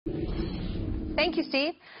Thank you,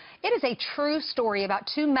 Steve. It is a true story about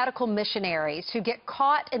two medical missionaries who get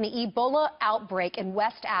caught in the Ebola outbreak in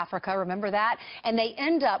West Africa. Remember that? And they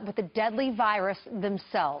end up with the deadly virus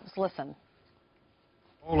themselves. Listen.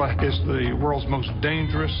 Ebola is the world's most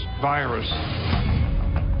dangerous virus.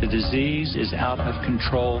 The disease is out of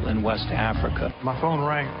control in West Africa. My phone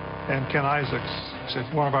rang, and Ken Isaacs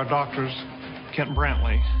said one of our doctors, Kent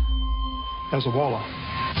Brantly, has Ebola.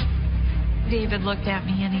 David looked at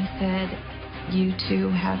me and he said, "You too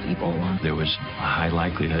have Ebola." There was a high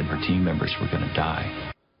likelihood our team members were going to die.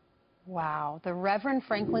 Wow. The Reverend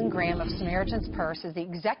Franklin Graham of Samaritan's Purse is the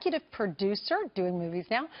executive producer, doing movies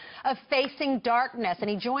now, of Facing Darkness. And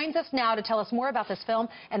he joins us now to tell us more about this film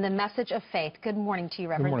and the message of faith. Good morning to you,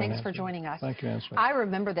 Reverend. Good morning, Thanks Nancy. for joining us. Thank you, Nancy. I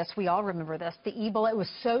remember this. We all remember this. The Ebola, it was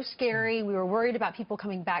so scary. We were worried about people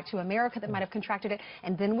coming back to America that might have contracted it.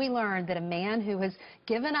 And then we learned that a man who has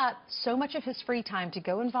given up so much of his free time to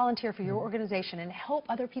go and volunteer for your organization and help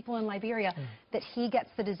other people in Liberia, that he gets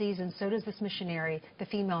the disease, and so does this missionary, the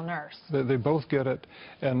female nurse. They both get it,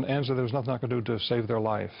 and Anza, there's nothing I can do to save their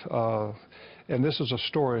life. And this is a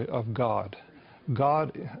story of God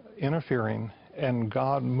interfering and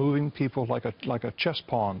God moving people like a chess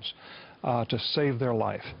pawns to save their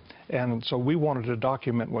life. And so we wanted to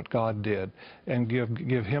document what God did and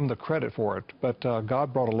give him the credit for it. But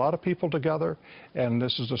God brought a lot of people together, and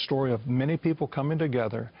this is a story of many people coming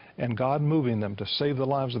together and God moving them to save the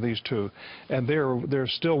lives of these two. And they're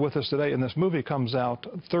still with us today. And this movie comes out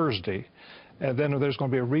Thursday, and then there's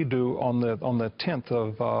going to be a redo on the 10th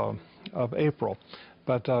of April.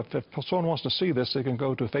 But if someone wants to see this, they can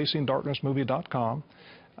go to facingdarknessmovie.com.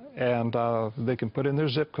 And they can put in their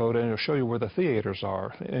zip code, and it'll show you where the theaters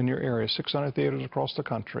are in your area. 600 theaters across the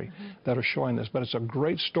country that are showing this. But it's a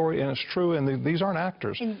great story, and it's true, and these aren't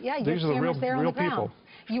actors. And yeah, these are the real people.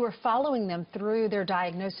 You were following them through their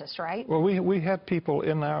diagnosis, right? Well, we had people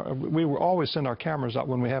in we always send our cameras out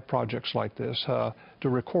when we have projects like this to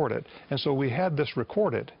record it. And so we had this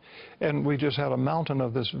recorded, and we just had a mountain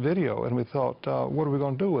of this video, and we thought, what are we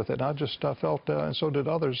going to do with it? And I just felt, and so did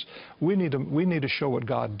others, we need to show what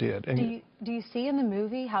God did. And do you see in the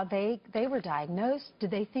movie how they were diagnosed?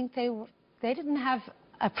 Did they think they didn't have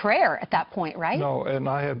a prayer at that point, right? No, and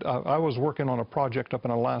I was working on a project up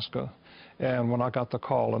in Alaska, and when I got the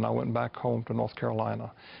call, and I went back home to North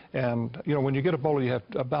Carolina. And, you know, when you get Ebola, you have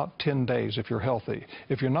about 10 days if you're healthy.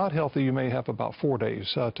 If you're not healthy, you may have about 4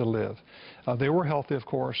 days to live. They were healthy, of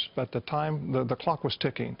course, but the clock was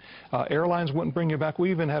ticking. Airlines wouldn't bring you back. We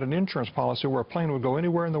even had an insurance policy where a plane would go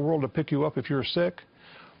anywhere in the world to pick you up if you were sick.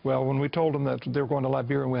 Well, when we told them that they were going to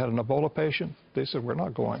Liberia and we had an Ebola patient, they said, we're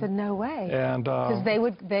not going. I said, no way. And because there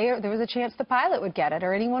was a chance the pilot would get it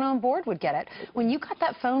or anyone on board would get it. When you got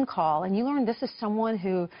that phone call and you learned this is someone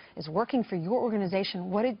who is working for your organization,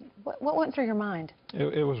 what went through your mind?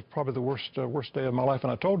 It was probably the worst day of my life.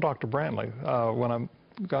 And I told Dr. Brantly when I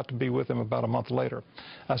got to be with him about a month later.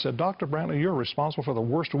 I said, Dr. Brantly, you're responsible for the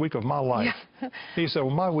worst week of my life. Yeah. He said,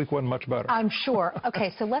 well, my week wasn't much better. I'm sure.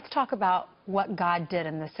 Okay, so let's talk about what God did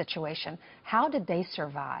in this situation. How did they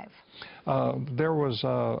survive? There was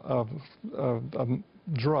a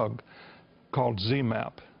drug called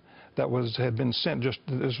ZMAP that had been sent,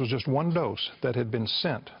 this was just one dose that had been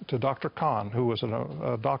sent to Dr. Khan, who was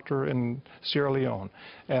a doctor in Sierra Leone.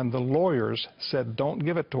 And the lawyers said, don't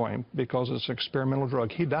give it to him because it's an experimental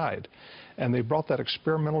drug. He died. And they brought that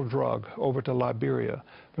experimental drug over to Liberia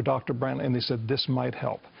for Dr. Brantly, and they said, this might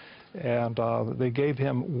help. And they gave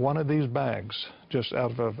him one of these bags, just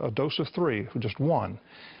out of a dose of 3, just one.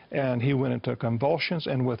 And he went into convulsions,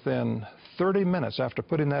 and within 30 minutes after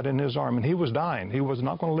putting that in his arm, and he was dying, he was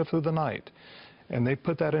not going to live through the night, and they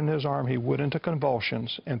put that in his arm, he went into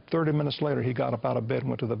convulsions, and 30 minutes later he got up out of bed and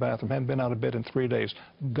went to the bathroom. Hadn't been out of bed in 3 days.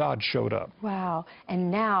 God showed up. Wow.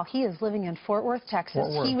 And now he is living in Fort Worth,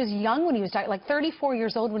 Texas. He was young when he was like 34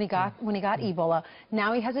 years old when he got Ebola.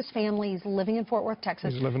 Now he has his family. He's living in Fort Worth,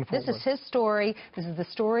 Texas. He's living in Fort Worth. This is his story. This is the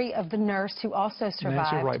story of the nurse who also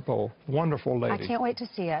survived. Nancy Wright-Bowl. Wonderful lady. I can't wait to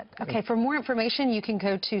see it. Okay, for more information, you can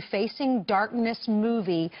go to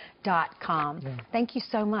facingdarknessmovie.com. Yeah. Thank you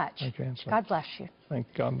so much. Thank you, Ansel. God bless you.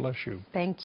 God bless you. Thank you.